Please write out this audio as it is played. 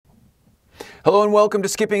Hello and welcome to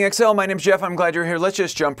Skipping Excel. My name's Jeff. I'm glad you're here. Let's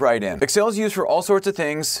just jump right in. Excel is used for all sorts of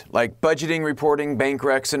things like budgeting, reporting, bank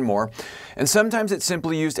recs, and more. And sometimes it's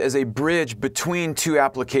simply used as a bridge between two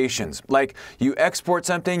applications. Like you export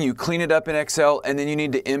something, you clean it up in Excel, and then you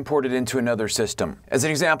need to import it into another system. As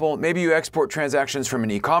an example, maybe you export transactions from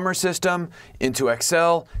an e-commerce system into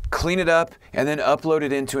Excel, clean it up, and then upload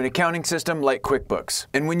it into an accounting system like QuickBooks.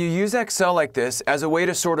 And when you use Excel like this as a way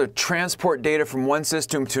to sort of transport data from one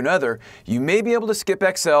system to another, you may be able to skip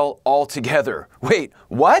Excel altogether. Wait,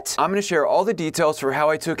 what? I'm going to share all the details for how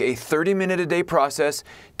I took a 30-minute-a-day process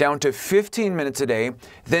down to 15 minutes a day,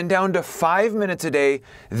 then down to 5 minutes a day,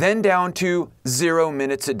 then down to 0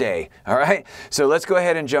 minutes a day. All right? So let's go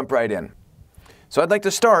ahead and jump right in. So I'd like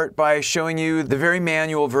to start by showing you the very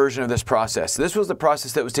manual version of this process. This was the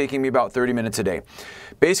process that was taking me about 30 minutes a day.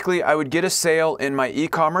 Basically, I would get a sale in my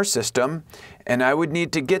e-commerce system, and I would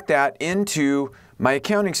need to get that into my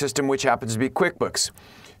accounting system, which happens to be QuickBooks.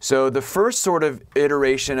 So the first sort of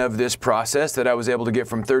iteration of this process that I was able to get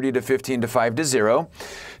from 30 to 15 to 5 to 0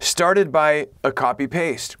 started by a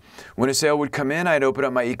copy-paste. When a sale would come in, I'd open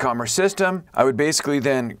up my e-commerce system. I would basically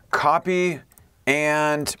then copy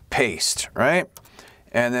and paste, right?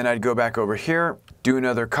 And then I'd go back over here, do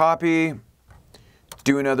another copy,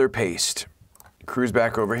 do another paste. Cruise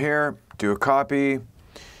back over here, do a copy,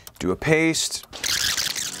 do a paste.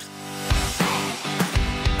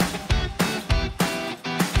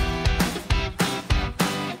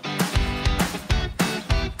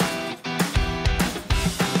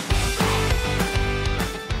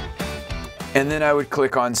 And then I would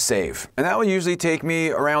click on Save. And that would usually take me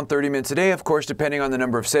around 30 minutes a day, of course, depending on the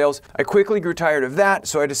number of sales. I quickly grew tired of that,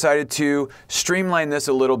 so I decided to streamline this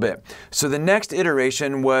a little bit. So the next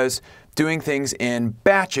iteration was doing things in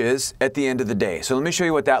batches at the end of the day. So let me show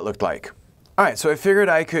you what that looked like. All right, so I figured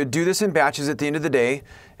I could do this in batches at the end of the day,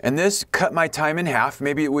 and this cut my time in half.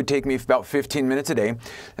 Maybe it would take me about 15 minutes a day.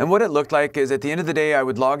 And what it looked like is at the end of the day, I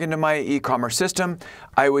would log into my e-commerce system.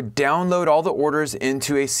 I would download all the orders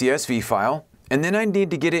into a CSV file. And then I need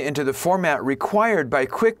to get it into the format required by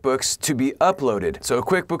QuickBooks to be uploaded. So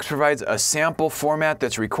QuickBooks provides a sample format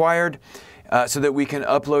that's required so that we can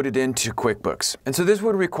upload it into QuickBooks. And so this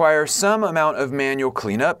would require some amount of manual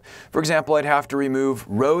cleanup. For example, I'd have to remove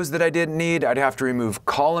rows that I didn't need. I'd have to remove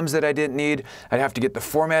columns that I didn't need. I'd have to get the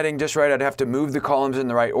formatting just right. I'd have to move the columns in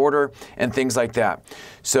the right order and things like that.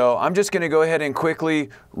 So I'm just going to go ahead and quickly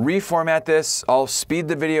reformat this. I'll speed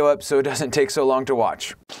the video up so it doesn't take so long to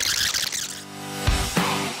watch.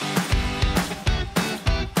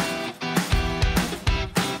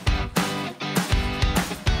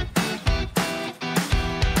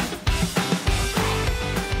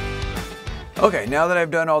 Okay, now that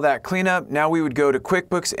I've done all that cleanup, now we would go to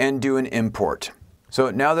QuickBooks and do an import.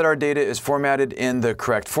 So now that our data is formatted in the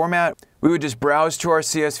correct format, we would just browse to our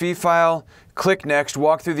CSV file, click Next,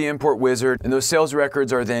 walk through the import wizard, and those sales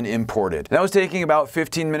records are then imported. That was taking about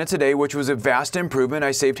 15 minutes a day, which was a vast improvement.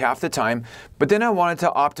 I saved half the time, but then I wanted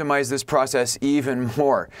to optimize this process even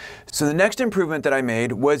more. So the next improvement that I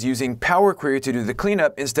made was using Power Query to do the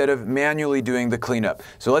cleanup instead of manually doing the cleanup.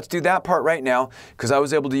 So let's do that part right now, because I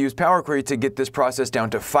was able to use Power Query to get this process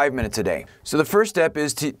down to 5 minutes a day. So the first step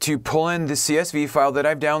is to pull in the CSV file that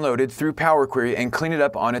I've downloaded through Power Query and clean it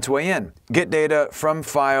up on its way in. Get data from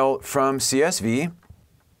file from CSV.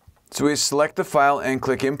 So we select the file and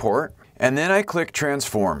click import, and then I click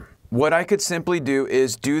transform. What I could simply do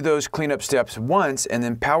is do those cleanup steps once, and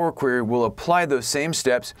then Power Query will apply those same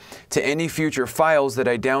steps to any future files that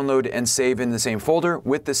I download and save in the same folder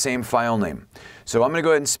with the same file name. So I'm going to go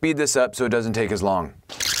ahead and speed this up so it doesn't take as long.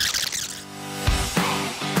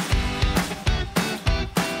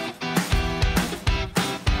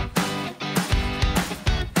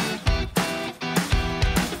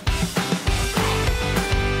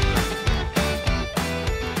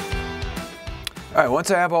 All right,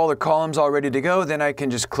 once I have all the columns all ready to go, then I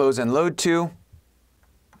can just close and load to.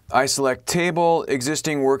 I select Table,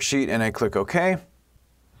 Existing Worksheet, and I click OK.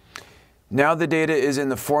 Now the data is in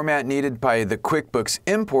the format needed by the QuickBooks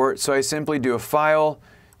import, so I simply do a File,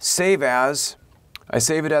 Save As. I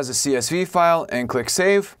save it as a CSV file and click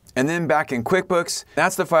Save. And then back in QuickBooks,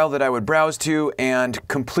 that's the file that I would browse to and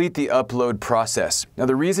complete the upload process. Now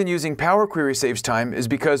the reason using Power Query saves time is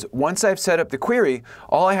because once I've set up the query,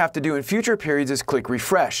 all I have to do in future periods is click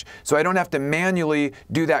refresh. So I don't have to manually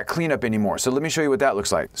do that cleanup anymore. So let me show you what that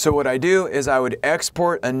looks like. So what I do is I would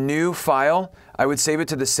export a new file. I would save it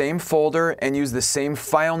to the same folder and use the same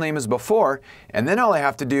file name as before. And then all I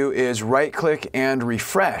have to do is right click and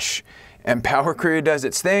refresh. and Power Query does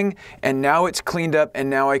its thing, and now it's cleaned up, and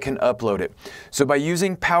now I can upload it. So by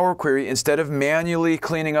using Power Query, instead of manually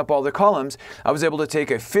cleaning up all the columns, I was able to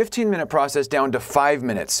take a 15-minute process down to 5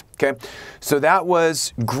 minutes, okay? So that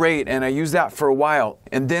was great, and I used that for a while.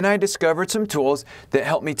 And then I discovered some tools that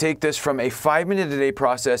helped me take this from a 5-minute-a-day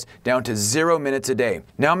process down to 0 minutes a day.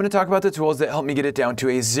 Now I'm going to talk about the tools that help me get it down to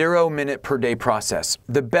a 0-minute-per-day process.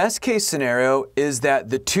 The best case scenario is that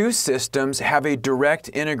the two systems have a direct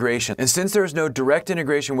integration. And since there's no direct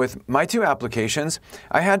integration with my two applications,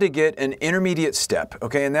 I had to get an intermediate step,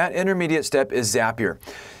 okay? And that intermediate step is Zapier.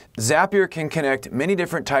 Zapier can connect many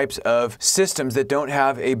different types of systems that don't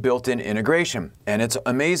have a built-in integration, and it's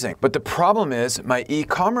amazing. But the problem is my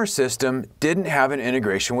e-commerce system didn't have an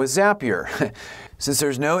integration with Zapier. Since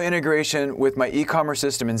there's no integration with my e-commerce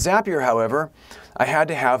system in Zapier, however, I had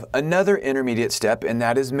to have another intermediate step, and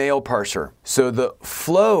that is Mailparser. So the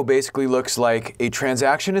flow basically looks like a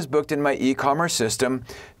transaction is booked in my e-commerce system.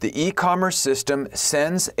 The e-commerce system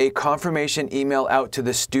sends a confirmation email out to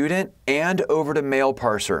the student and over to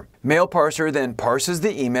Mailparser. Mailparser then parses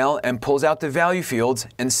the email and pulls out the value fields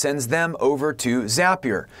and sends them over to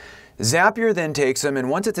Zapier. Zapier then takes them, and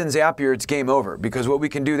once it's in Zapier, it's game over, because what we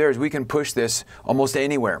can do there is we can push this almost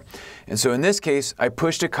anywhere. And so in this case, I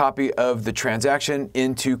pushed a copy of the transaction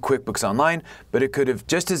into QuickBooks Online, but it could have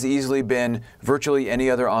just as easily been virtually any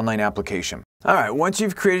other online application. All right, once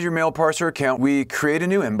you've created your Mailparser account, we create a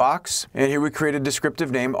new inbox, and here we create a descriptive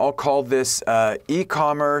name. I'll call this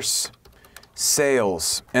e-commerce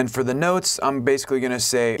sales. And for the notes, I'm basically going to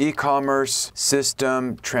say e-commerce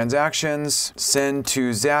system transactions send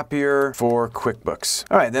to Zapier for QuickBooks.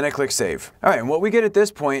 All right, then I click save. All right, and what we get at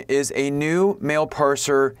this point is a new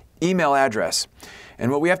Mailparser email address. And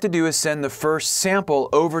what we have to do is send the first sample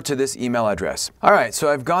over to this email address. All right, so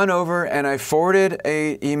I've gone over and I forwarded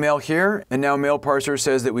an email here, and now Mailparser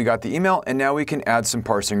says that we got the email, and now we can add some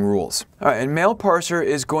parsing rules. All right, and Mailparser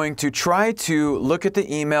is going to try to look at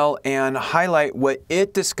the email and highlight what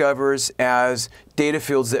it discovers as data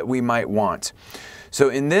fields that we might want. So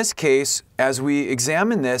in this case, as we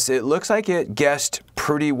examine this, it looks like it guessed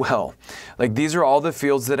pretty well. Like, these are all the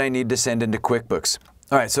fields that I need to send into QuickBooks.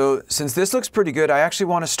 All right, so since this looks pretty good, I actually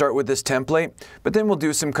want to start with this template, but then we'll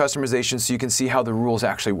do some customization so you can see how the rules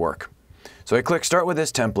actually work. So I click Start with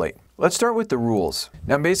this template. Let's start with the rules.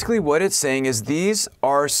 Now basically what it's saying is these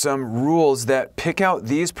are some rules that pick out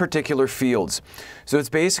these particular fields. So it's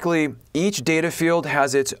basically each data field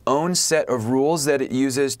has its own set of rules that it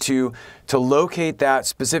uses to locate that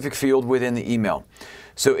specific field within the email.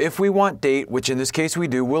 So if we want date, which in this case we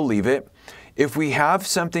do, we'll leave it. If we have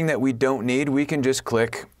something that we don't need, we can just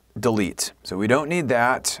click delete. So we don't need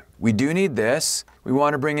that. We do need this. We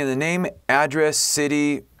want to bring in the name, address,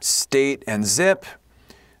 city, state, and zip,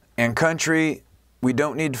 and country. We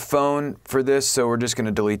don't need phone for this, so we're just going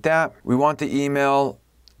to delete that. We want the email,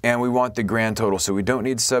 and we want the grand total. So we don't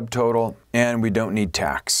need subtotal, and we don't need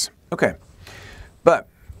tax. Okay, but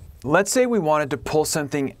let's say we wanted to pull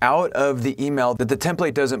something out of the email that the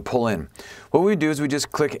template doesn't pull in. What we do is we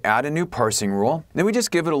just click Add a new parsing rule. Then we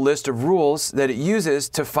just give it a list of rules that it uses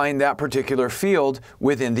to find that particular field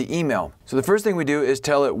within the email. So the first thing we do is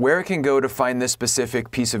tell it where it can go to find this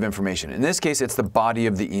specific piece of information. In this case, it's the body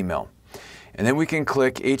of the email. And then we can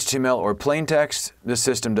click HTML or plain text. The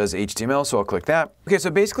system does HTML, so I'll click that. Okay,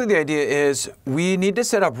 so basically the idea is we need to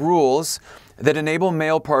set up rules that enable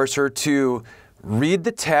Mailparser to read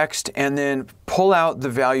the text and then pull out the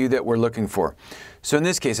value that we're looking for. So in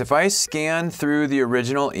this case, if I scan through the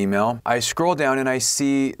original email, I scroll down and I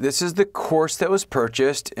see this is the course that was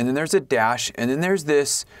purchased, and then there's a dash, and then there's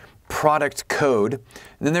this product code, and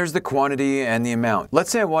then there's the quantity and the amount. Let's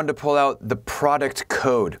say I wanted to pull out the product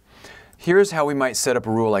code. Here's how we might set up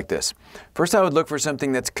a rule like this. First, I would look for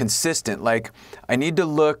something that's consistent, like I need to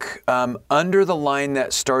look under the line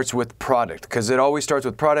that starts with product, because it always starts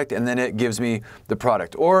with product and then it gives me the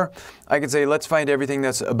product. Or I could say, let's find everything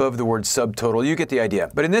that's above the word subtotal. You get the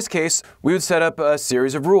idea. But in this case, we would set up a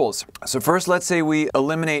series of rules. So first, let's say we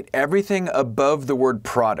eliminate everything above the word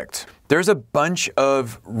product. There's a bunch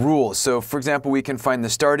of rules. So for example, we can find the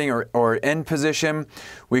starting or end position.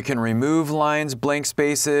 We can remove lines, blank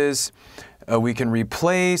spaces. We can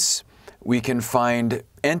replace. We can find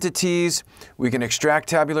entities. We can extract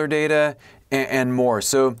tabular data and more.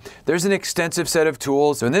 So there's an extensive set of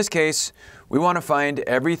tools. So in this case, we want to find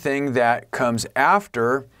everything that comes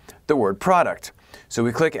after the word product. So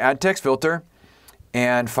we click Add Text Filter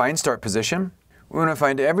and find Start Position. We want to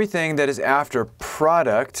find everything that is after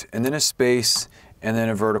product, and then a space, and then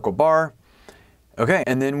a vertical bar. Okay,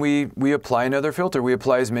 and then we apply another filter. We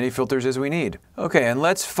apply as many filters as we need. Okay, and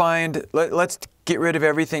let's get rid of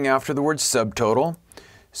everything after the word subtotal.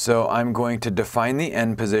 So I'm going to define the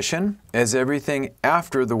end position as everything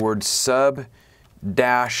after the word sub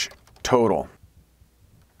dash total.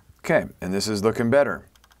 Okay, and this is looking better.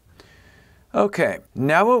 Okay,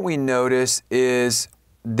 now what we notice is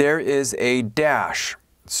there is a dash.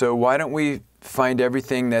 So why don't we find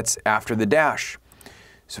everything that's after the dash?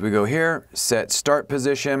 So we go here, set start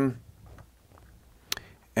position,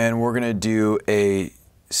 and we're going to do a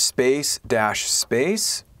space dash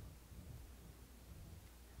space.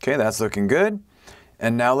 Okay, that's looking good.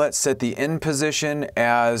 And now let's set the end position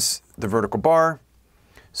as the vertical bar.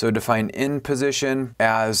 So define end position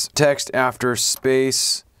as text after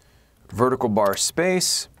space, vertical bar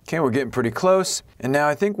space. Okay, we're getting pretty close. And now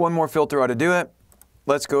I think one more filter ought to do it.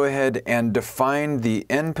 Let's go ahead and define the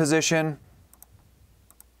end position.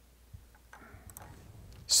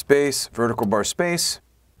 Space, vertical bar space.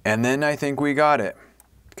 And then I think we got it.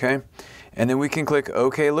 Okay, and then we can click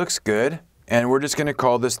OK, looks good. And we're just going to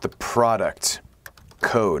call this the product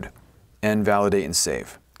code and validate and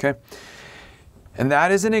save. Okay. And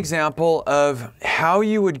that is an example of how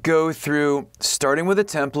you would go through starting with a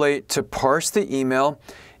template to parse the email.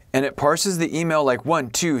 And it parses the email like 1,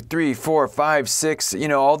 2, 3, 4, 5, 6,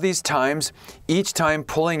 all these times, each time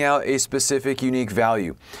pulling out a specific unique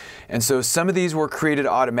value. And so some of these were created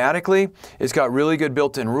automatically. It's got really good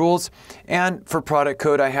built-in rules. And for product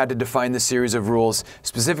code, I had to define the series of rules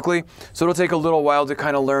specifically. So it'll take a little while to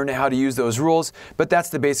kind of learn how to use those rules, but that's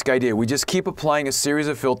the basic idea. We just keep applying a series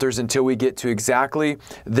of filters until we get to exactly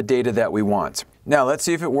the data that we want. Now let's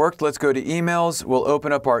see if it worked. Let's go to emails. We'll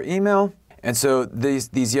open up our email. And so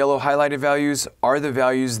these yellow highlighted values are the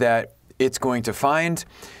values that it's going to find,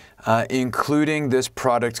 including this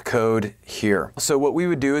product code here. So what we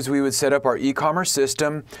would do is we would set up our e-commerce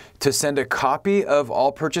system to send a copy of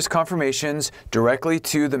all purchase confirmations directly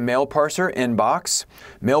to the Mailparser inbox.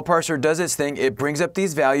 Mailparser does its thing. It brings up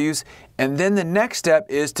these values. And then the next step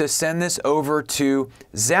is to send this over to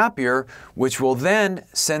Zapier, which will then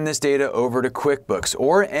send this data over to QuickBooks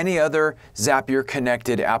or any other Zapier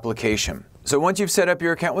connected application. So once you've set up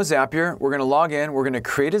your account with Zapier, we're going to log in, we're going to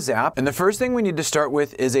create a Zap, and the first thing we need to start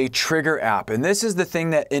with is a trigger app, and this is the thing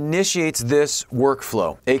that initiates this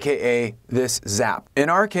workflow, aka this Zap. In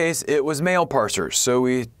our case, it was Mailparser, so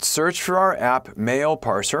we search for our app,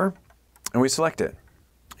 Mailparser, and we select it.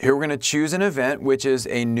 Here we're going to choose an event, which is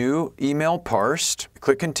a new email parsed.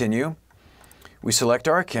 Click Continue. We select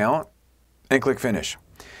our account, and click Finish.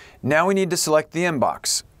 Now we need to select the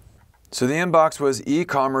inbox. So the inbox was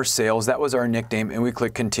e-commerce sales, that was our nickname, and we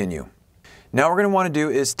click Continue. Now what we're going to want to do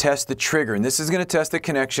is test the trigger, and this is going to test the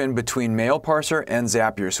connection between Mailparser and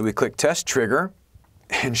Zapier. So we click Test Trigger,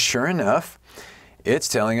 and sure enough, it's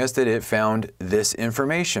telling us that it found this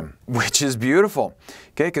information, which is beautiful.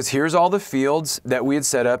 Okay, because here's all the fields that we had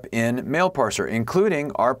set up in Mailparser,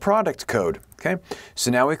 including our product code. Okay,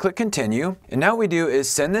 so now we click Continue, and now what we do is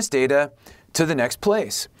send this data to the next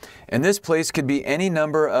place. And this place could be any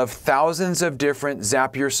number of thousands of different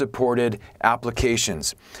Zapier supported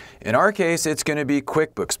applications. In our case, it's going to be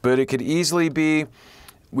QuickBooks, but it could easily be,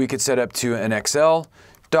 we could set up to an Excel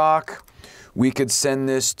doc, we could send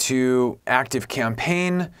this to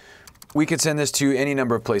ActiveCampaign, we could send this to any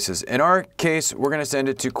number of places. In our case, we're going to send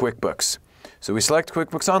it to QuickBooks. So we select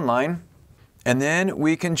QuickBooks Online, and then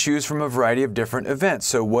we can choose from a variety of different events.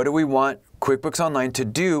 So what do we want QuickBooks Online to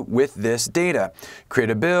do with this data? Create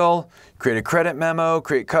a bill, create a credit memo,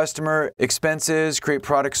 create customer expenses, create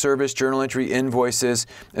product service, journal entry, invoices.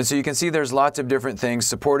 And so you can see there's lots of different things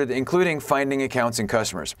supported, including finding accounts and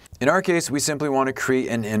customers. In our case, we simply want to create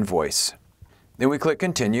an invoice. Then we click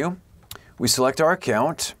Continue. We select our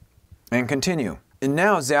account and Continue. And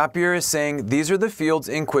now Zapier is saying these are the fields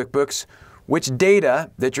in QuickBooks. Which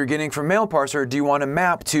data that you're getting from Mailparser do you want to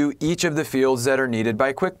map to each of the fields that are needed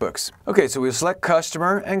by QuickBooks? Okay, so we'll select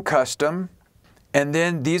Customer and Custom, and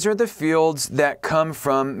then these are the fields that come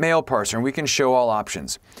from Mailparser, and we can show all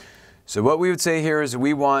options. So what we would say here is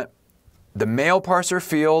we want the Mailparser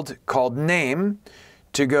field called Name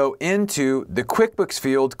to go into the QuickBooks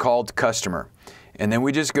field called Customer. And then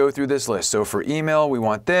we just go through this list. So for email, we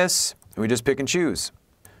want this, and we just pick and choose.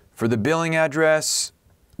 For the billing address,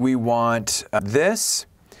 we want this,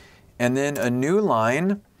 and then a new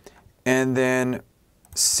line, and then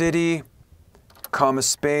city, comma,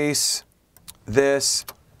 space, this,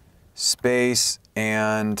 space,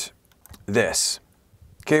 and this.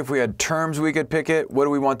 Okay, if we had terms, we could pick it. What do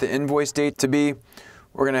we want the invoice date to be?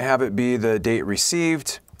 We're going to have it be the date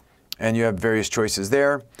received, and you have various choices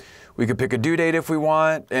there. We could pick a due date if we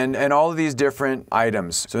want, and all of these different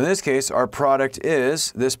items. So in this case, our product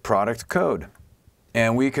is this product code.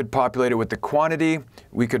 And we could populate it with the quantity.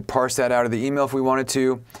 We could parse that out of the email if we wanted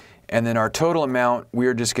to. And then our total amount,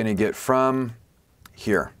 we're just going to get from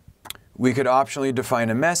here. We could optionally define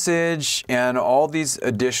a message and all these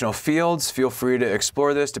additional fields. Feel free to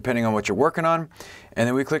explore this depending on what you're working on. And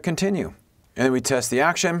then we click continue. And then we test the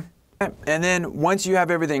action. And then once you have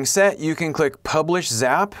everything set, you can click Publish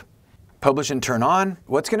Zap, publish and turn on.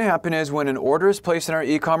 What's going to happen is when an order is placed in our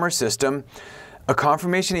e-commerce system, a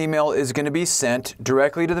confirmation email is going to be sent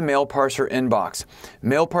directly to the Mailparser inbox.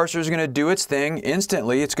 Mailparser is going to do its thing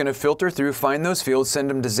instantly. It's going to filter through, find those fields, send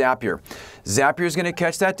them to Zapier. Zapier is going to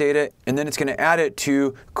catch that data, and then it's going to add it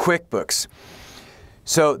to QuickBooks.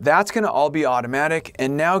 So that's going to all be automatic.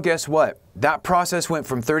 And now guess what? That process went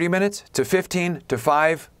from 30 minutes to 15 to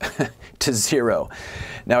 5 to 0.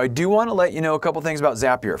 Now I do want to let you know a couple things about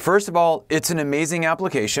Zapier. First of all, it's an amazing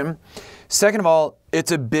application. Second of all,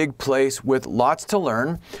 it's a big place with lots to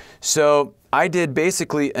learn. So I did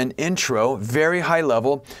basically an intro, very high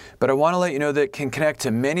level, but I want to let you know that it can connect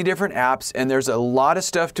to many different apps and there's a lot of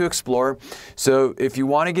stuff to explore. So if you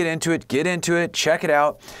want to get into it, check it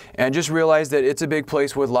out, and just realize that it's a big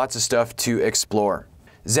place with lots of stuff to explore.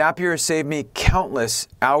 Zapier has saved me countless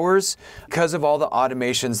hours because of all the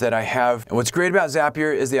automations that I have. And what's great about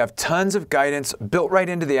Zapier is they have tons of guidance built right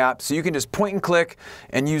into the app, so you can just point and click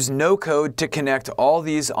and use no code to connect all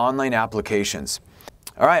these online applications.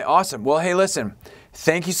 All right, awesome. Well, hey, listen,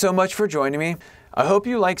 thank you so much for joining me. I hope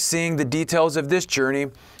you like seeing the details of this journey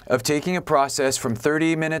of taking a process from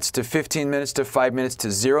 30 minutes to 15 minutes to 5 minutes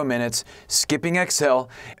to 0 minutes, skipping Excel,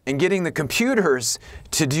 and getting the computers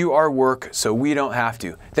to do our work so we don't have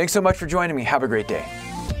to. Thanks so much for joining me. Have a great day.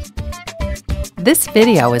 This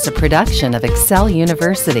video is a production of Excel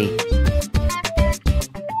University.